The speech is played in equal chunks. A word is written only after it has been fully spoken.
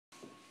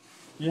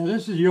Yeah,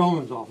 this is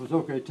Yeoman's office.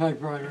 Okay,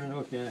 typewriter and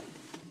okay.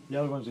 The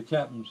other one's the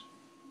captain's.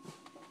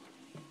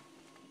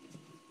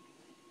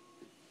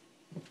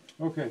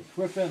 Okay,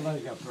 flip that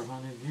leg up there,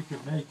 honey. You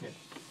could make it.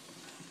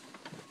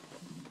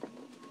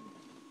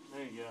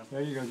 There you go.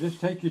 There you go.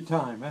 Just take your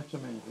time. That's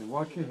amazing.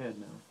 Watch your head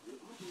now.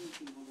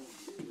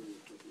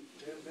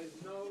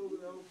 There's no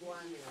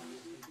blinding on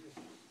this.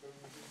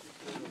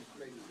 Just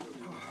straight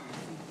through.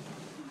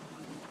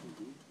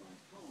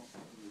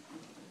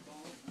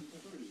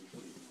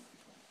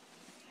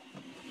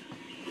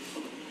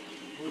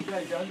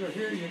 Okay, under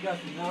here you got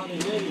the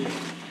non-idiot.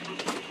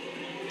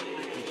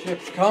 The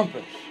ship's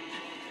compass.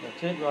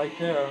 That's it right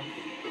there.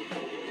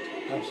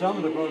 Now some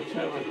of the boats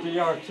have a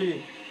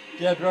DRT,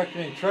 dead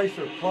reckoning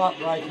tracer plot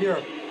right here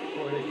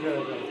where they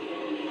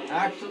could.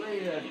 Actually,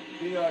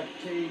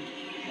 DRT,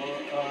 or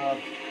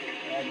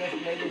I guess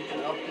maybe it's an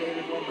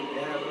updated one, but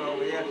they have it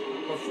over here.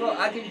 Before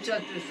I can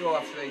shut this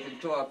off so you can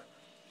talk.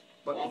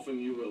 But often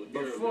you will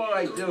hear before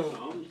I do,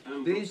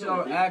 these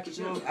are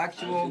actual.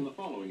 in the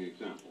following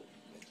example.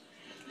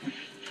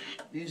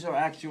 These are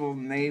actual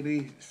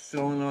Navy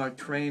sonar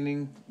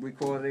training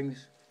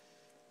recordings.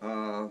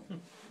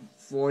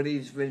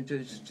 40s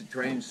vintage to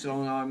train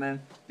sonar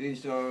men.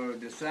 These are,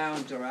 the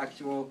sounds are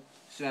actual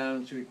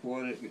sounds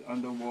recorded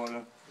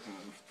underwater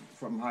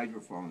from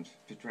hydrophones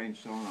to train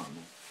sonar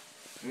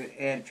men. It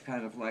adds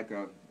kind of like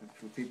a,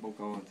 for people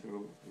going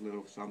through a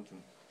little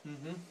something.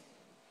 Mm-hmm.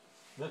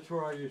 That's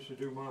where I used to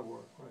do my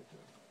work, right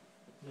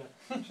there.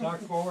 Yeah.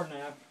 Start forward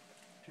and aft,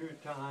 2 at a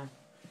time.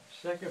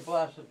 Second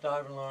blast of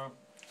diving alarm.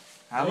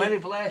 How many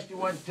blasts you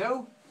want?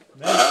 2?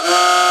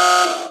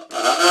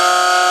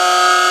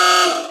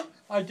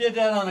 I did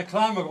that on a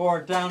climbing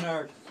board down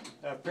there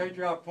at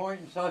Patriot Point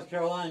in South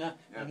Carolina,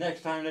 Yeah. and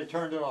next time they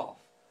turned it off.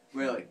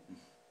 Really?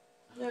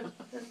 It's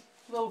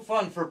a little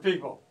fun for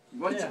people.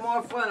 Want Yeah. some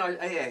more fun?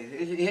 Yeah,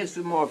 here's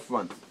some more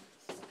fun.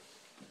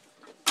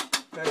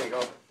 There you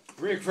go.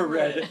 Rig for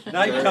red.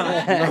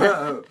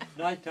 Nighttime.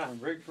 Nighttime.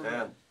 Rig for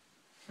Yeah.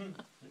 red.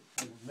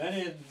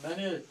 Many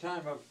a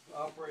time I've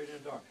operated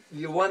in dark.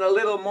 You want a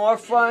little more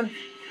fun?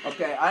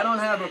 Okay, I don't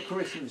have a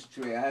Christmas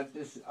tree. I have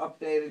this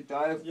updated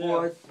dive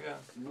board. Yeah.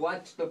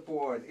 Watch the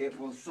board. It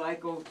will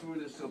cycle through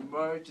the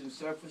submerged and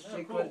surface Oh,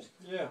 sequence.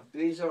 cool. Yeah.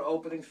 These are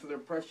openings for the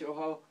pressure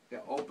hull.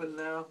 They're open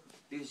now.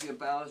 These are your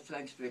ballast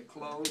tanks. They're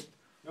closed.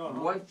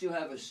 Uh-huh. Once you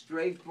have a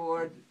straight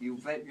board, you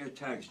vent your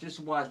tanks. Just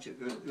watch it.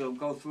 It'll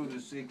go through the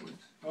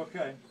sequence.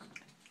 Okay.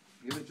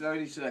 Give it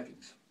 30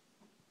 seconds.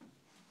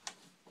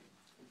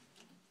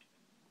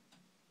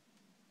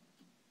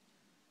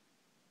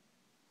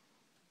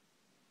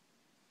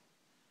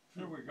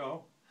 There we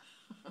go.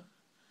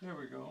 There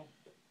we go.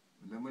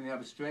 And then when you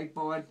have a straight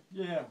board,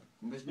 Yeah.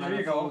 in this There you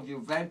manifold, go. you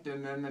vent,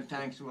 and then the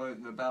tanks will,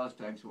 the ballast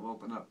tanks will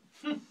open up.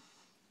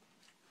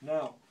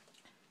 Now,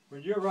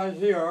 when you're right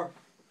here,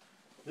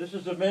 this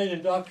is the main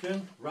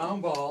induction,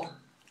 round ball,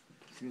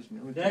 Excuse me.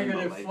 let me turn the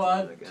negative lights on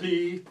flood, again.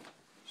 T,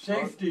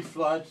 safety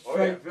flood, Oh,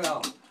 straight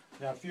valve.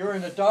 Now, if you're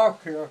in the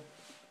dark here,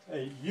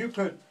 you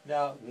could,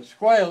 now, the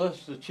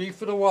squalus, the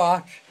chief of the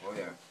watch, Oh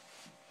yeah.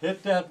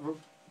 hit that,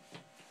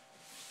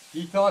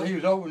 he thought he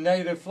was open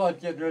negative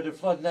flood, getting rid of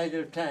flood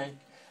negative tank,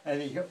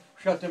 and he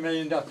shut the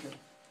main induction.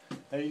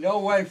 There's no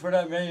way for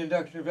that main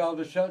induction valve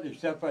to shut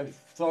except by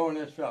throwing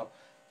this valve.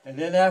 And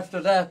then after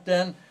that,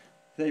 then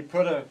they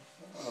put a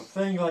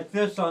thing like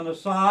this on the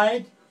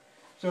side,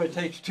 so it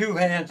takes 2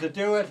 hands to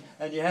do it,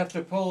 and you have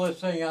to pull this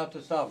thing out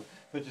to stop it.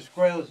 But the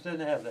squalus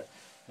didn't have that.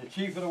 The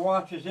chief of the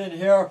watch is in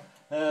here,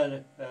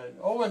 and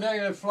over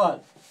negative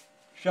flood,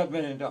 shut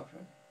main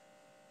induction.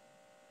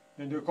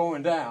 And they're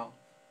going down,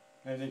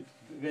 and the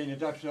main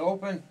induction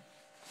open,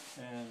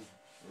 and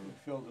we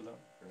filled it up.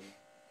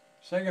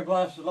 Second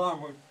blast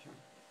alarm,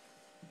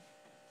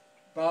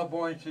 bow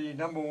buoyancy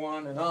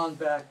 #1 and on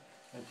back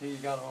until you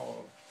got them all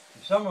over.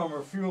 And some of them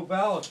are fuel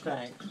ballast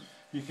tanks.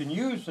 You can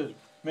use the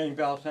main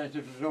ballast tanks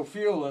if there's no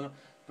fuel in them,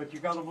 but you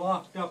got them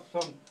locked up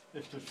some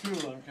if there's fuel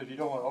in them because you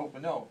don't want to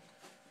open those.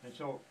 And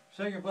so,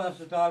 second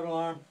blast of dive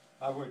alarm,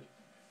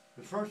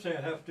 the first thing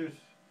I'd have to do is,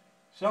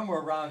 somewhere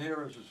around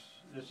here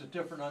is a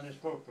different on this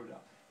boat go down.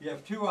 You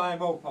have 2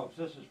 IMO pumps.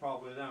 This is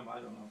probably them, I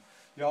don't know.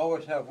 You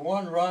always have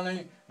one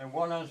running and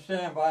one on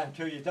standby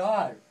until you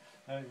dive.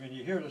 And when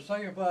you hear the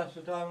second blast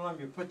of dive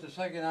alarm, you put the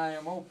second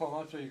IMO pump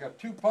on, so you got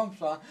 2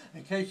 pumps on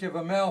in case you have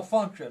a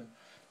malfunction.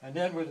 And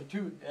then with the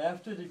 2,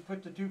 after you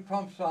put the 2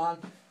 pumps on,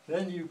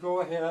 then you go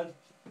ahead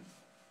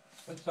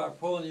and start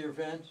pulling your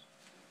vents.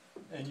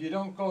 And you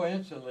don't go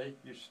instantly.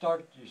 You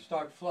start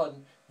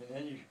flooding, and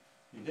then you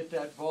hit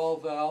that ball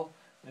valve.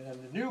 And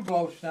then the new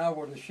boats now,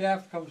 where the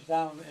shaft comes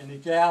down in the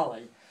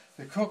galley,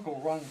 the cook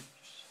will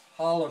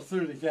holler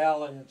through the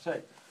galley and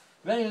say,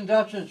 main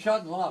induction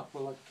shut and locked.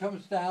 Well, it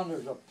comes down,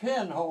 there's a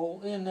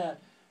pinhole in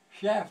that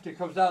shaft that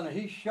comes down, and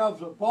he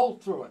shoves a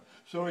bolt through it.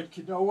 So it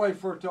can no way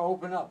for it to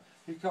open up.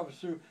 He comes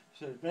through,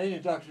 says, main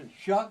induction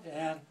shut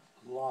and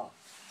locked.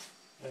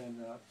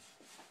 And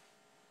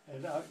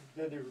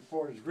then they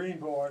report his green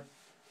board,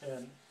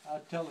 and I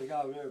tell the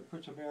guy there,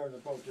 put some air in the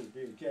boat, there'd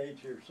be a gauge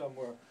here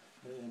somewhere.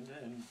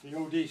 and the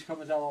OD's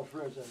coming down off the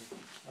ridge, and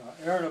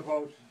air in a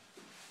boat,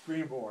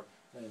 greenboard,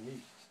 and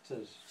he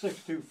says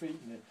 6'2" feet,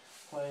 and the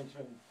plane's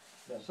been,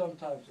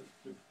 sometimes,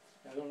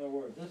 I don't know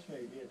where this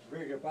may be, it's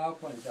rig a bow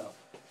planes out.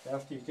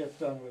 After you get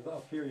done with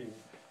up here, you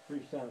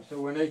reach down. So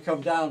when they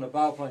come down, the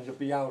bow planes will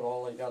be out,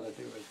 all they gotta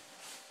do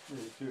is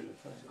do the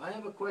thing. I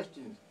have a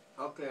question.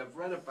 Okay, I've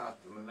read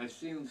about them and I've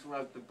seen them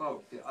throughout the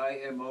boat, the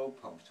IMO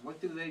pumps. What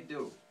do they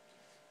do?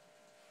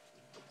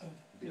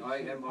 The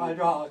IMO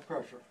Hydraulic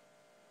pressure.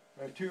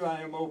 There are 2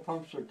 IMO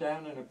pumps are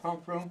down in the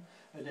pump room,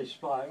 and they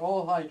supply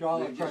all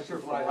hydraulic They just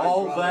pressure, supply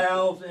all hydraulic.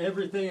 valves,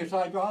 everything is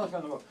hydraulic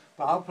on the boat.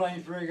 Bow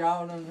planes rig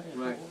out and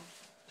Right.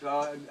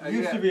 So, it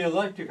used yeah. to be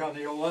electric on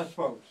the old S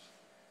boats,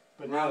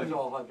 but now it's Really?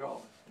 all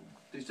hydraulic.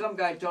 Some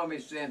guy told me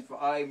it stands for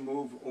I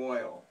move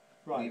oil,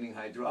 Right. meaning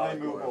hydraulic I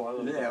move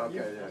oil. Yeah, okay,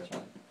 yeah. That's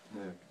right.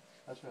 Yeah.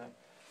 That's right.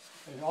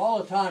 And all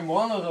the time,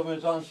 one of them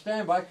is on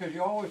standby because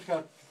you always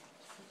got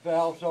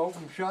valves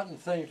open, shut, and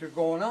things are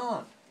going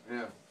on.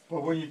 Yeah.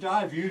 But when you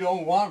dive, you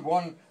don't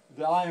want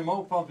the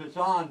IMO pump that's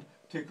on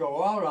to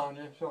go out on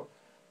you. So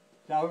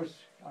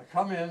I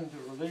come in to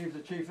relieve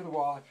the chief of the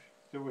watch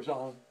that was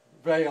on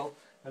Vail,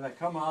 and I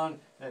come on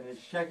and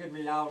he's checking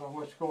me out on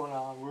what's going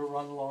on. We're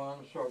running along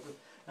on the surface,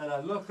 and I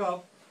look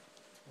up,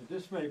 and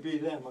this may be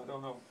them, I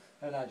don't know,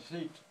 and I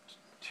see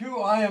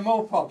 2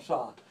 IMO pumps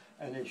on,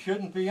 and they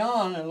shouldn't be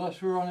on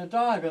unless we're on a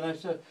dive. And I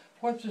said,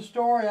 "What's the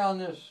story on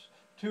this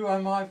 2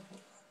 IMO?"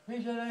 He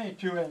said, "There ain't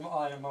 2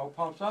 IMO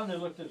pumps on." They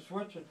looked at the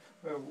switch,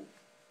 and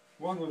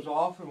one was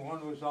off and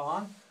one was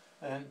on,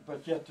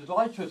 but yet the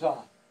lights was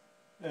on.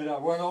 And I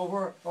went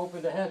over,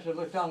 opened the hatch, and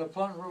looked down the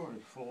front room, and it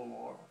was full of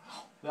oil.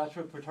 That's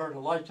what turned the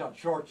lights on,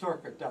 short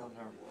circuit down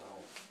there.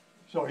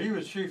 So he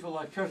was chief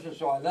electrician,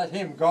 so I let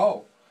him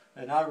go,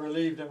 and I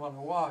relieved him on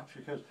the watch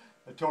because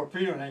a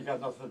torpedo ain't got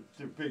nothing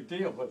to big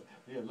deal, but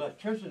the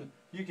electrician,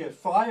 you get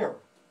fire,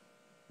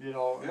 you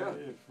know, Yeah.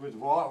 with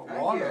water.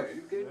 Yeah,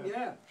 you can,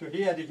 yeah. So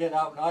he had to get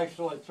out and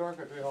isolate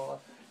circuitry and all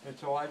that, and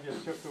so I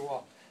just took the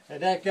walk.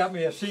 And that got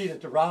me a seat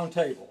at the round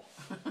table.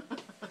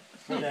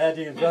 So they had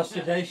the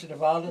investigation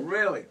about it.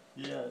 Really?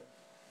 Yeah.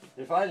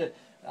 If I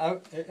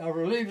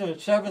relieved him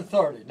at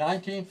 7:30,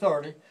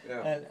 1930,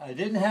 Yeah. and I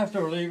didn't have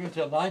to relieve him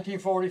until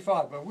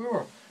 1945, but we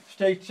were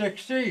state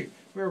 6C.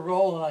 We were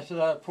rolling. I said,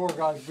 "That poor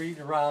guy's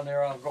beating around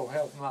there, I'll go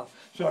help him out."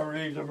 So I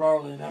relieved him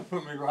early, and that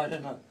put me right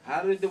in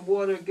How did the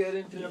water get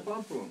into the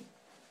pump room?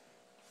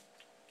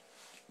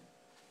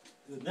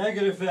 the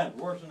negative vent.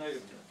 Where's the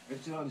negative vent?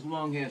 It's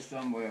along here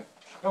somewhere.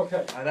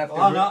 Okay. I'd have to,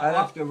 On I'd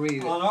have to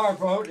read it. On our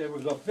boat, it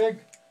was a big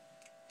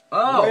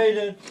Oh!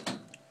 weighted.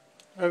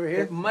 Over here.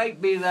 It might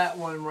be that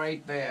one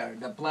right there,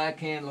 the black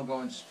handle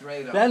going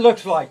straight up. That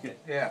looks like it.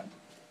 Yeah.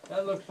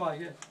 That looks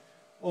like it.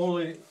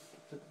 Only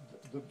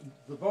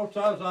the boats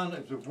I was on,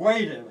 it was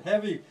weighted,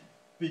 heavy,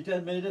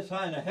 made this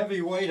high and a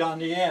heavy weight on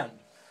the end.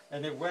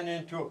 And it went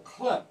into a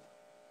clip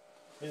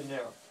in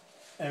there.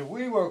 And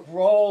we were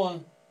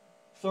rolling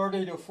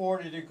 30 to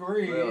 40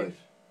 degrees, Really?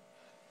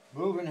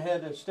 moving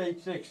ahead to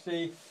state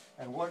 60.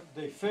 And what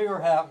they figure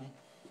happened,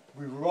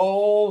 we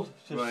rolled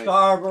to Right.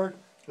 starboard,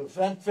 the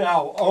vent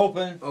valve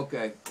open.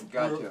 Okay,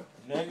 gotcha.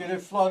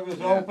 Negative flood was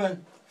Yeah.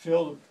 open,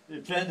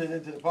 it vented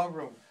into the pump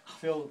room,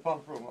 filled the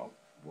pump room up.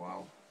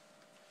 Wow.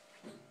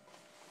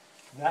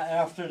 Now,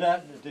 after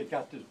that, they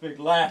got this big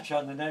latch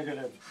on the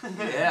negative.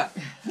 Yeah.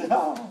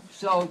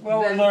 So,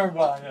 Well, we then, learned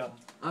by it.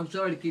 I'm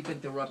sorry to keep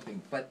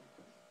interrupting, but,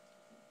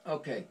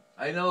 okay,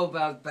 I know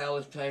about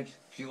ballast tanks,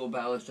 fuel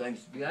ballast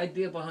tanks. The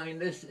idea behind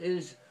this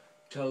is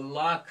to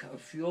lock a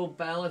fuel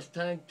ballast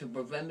tank to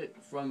prevent it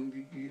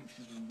from,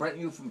 prevent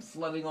you from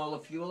flooding all the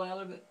fuel out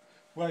of it?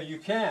 Well, you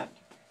can't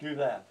do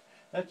that.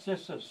 That's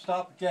just a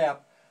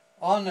stopgap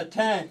on the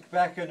tank,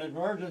 back in an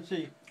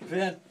emergency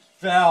vent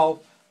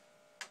valve,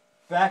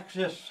 backs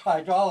this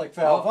hydraulic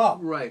valve up.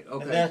 Right,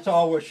 okay. And that's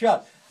all was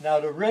shut. Now,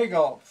 to rig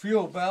a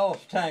fuel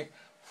ballast tank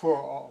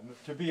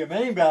to be a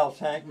main ballast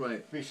tank,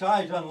 Right.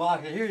 besides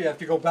unlocking it here, you have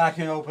to go back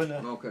and open the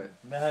Okay,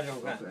 manual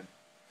vent. okay.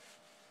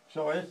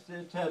 So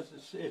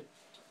it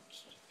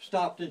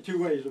stopped in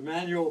 2 ways. The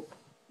manual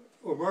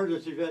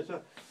emergency vents.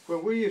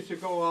 When we used to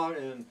go out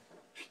and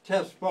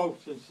test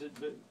boats and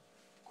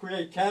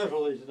create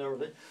casualties and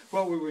everything,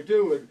 what we would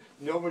do, and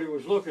nobody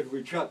was looking,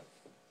 we'd shut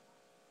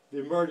the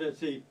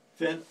emergency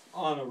vent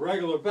on a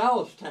regular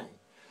ballast tank.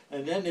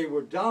 And then they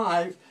would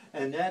dive,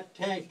 and that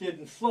tank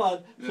didn't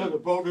flood, so Yeah. the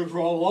boat would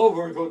roll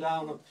over and go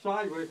down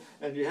sideways,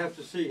 and you have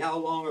to see how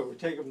long it would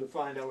take them to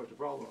find out what the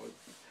problem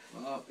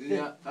was.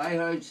 Yeah, I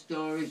heard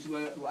stories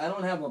where, I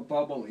don't have a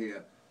bubble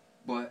here,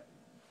 but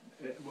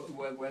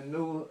when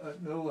new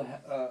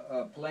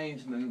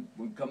plainsmen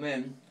would come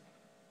in,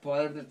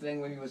 part of the thing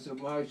when you were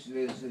submerged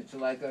is it's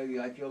like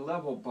your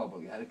level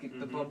bubble. You had to keep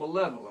the bubble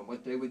level. And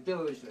what they would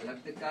do is they'd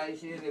have the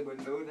guys here, they were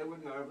new, they were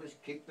nervous,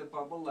 keep the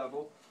bubble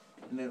level,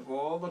 and then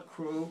all the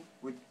crew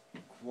would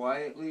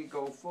quietly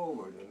go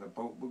forward, and the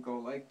boat would go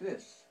like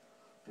this.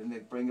 Then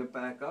they'd bring it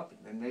back up, and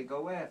then they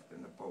go aft,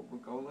 and the boat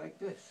would go like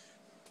this.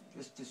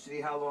 Just to see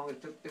how long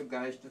it took the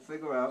guys to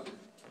figure out,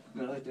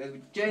 you know, that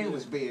the chain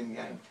was being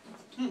yanked.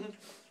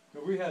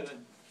 So we had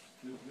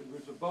there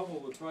was a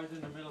bubble that's right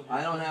in the middle.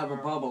 I don't have a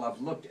somewhere. bubble, I've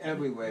looked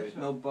everywhere, there's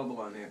no bubble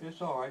on here. It's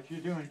all right,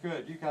 you're doing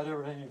good. You got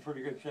everything in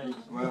pretty good shape.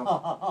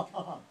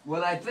 Well,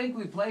 what I think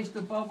we placed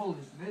the bubble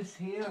is this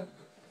here.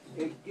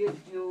 It gives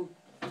you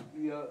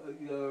your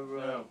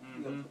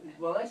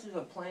well, this is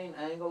a plain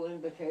angle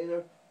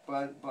indicator,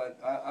 but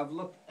I've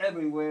looked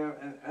everywhere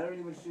and I don't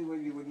even see where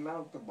you would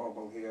mount the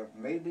bubble here.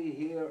 Maybe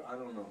here, I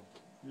don't know.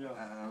 Yeah.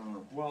 I don't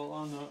know. Well,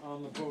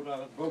 on the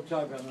boats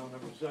I've been on,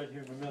 it was right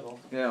here in the middle.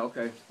 Yeah,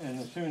 okay. And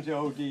as soon as the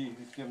OD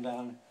came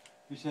down,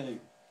 he said,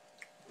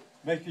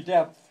 make your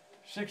depth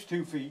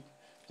 6'2" feet.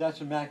 That's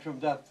the maximum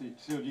depth you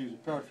still use a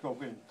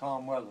periscope in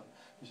calm weather.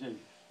 He said,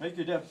 make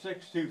your depth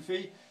 6'2"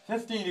 feet,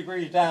 15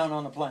 degrees down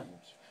on the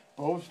planes.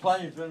 Both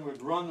planesmen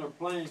would run their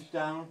planes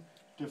down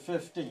to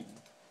 15.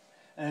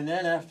 And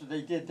then after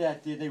they did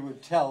that, they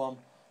would tell them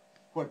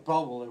what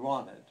bubble they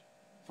wanted.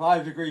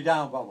 5-degree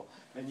down bubble.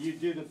 And you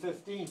do the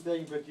 15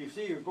 thing, but you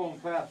see you're going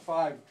past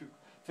 5 to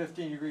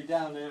 15 degree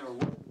down there. Or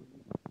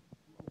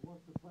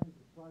once the plane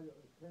is trying to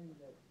attain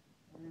that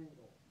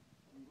angle,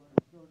 you go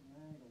at a certain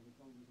angle to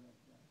go to that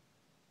depth.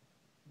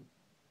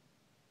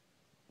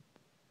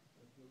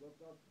 If you look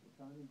up the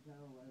conning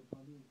tower, right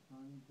above you,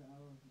 conning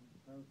tower,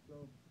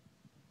 periscope,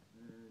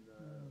 and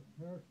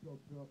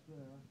Periscope's up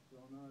there.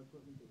 sonar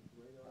equipment,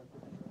 radar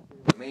equipment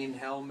up there. Main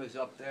helm is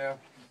up there.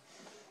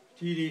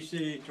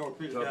 TDC,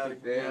 torpedo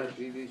Up there,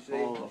 PVC.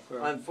 Oh,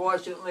 okay.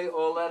 Unfortunately,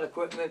 all that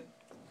equipment,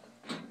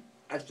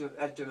 that's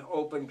an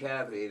open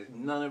cavity.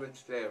 None of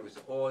it's there. It was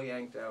all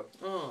yanked out.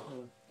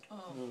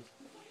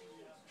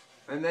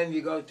 And then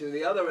you go to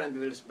the other end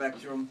of the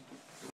spectrum,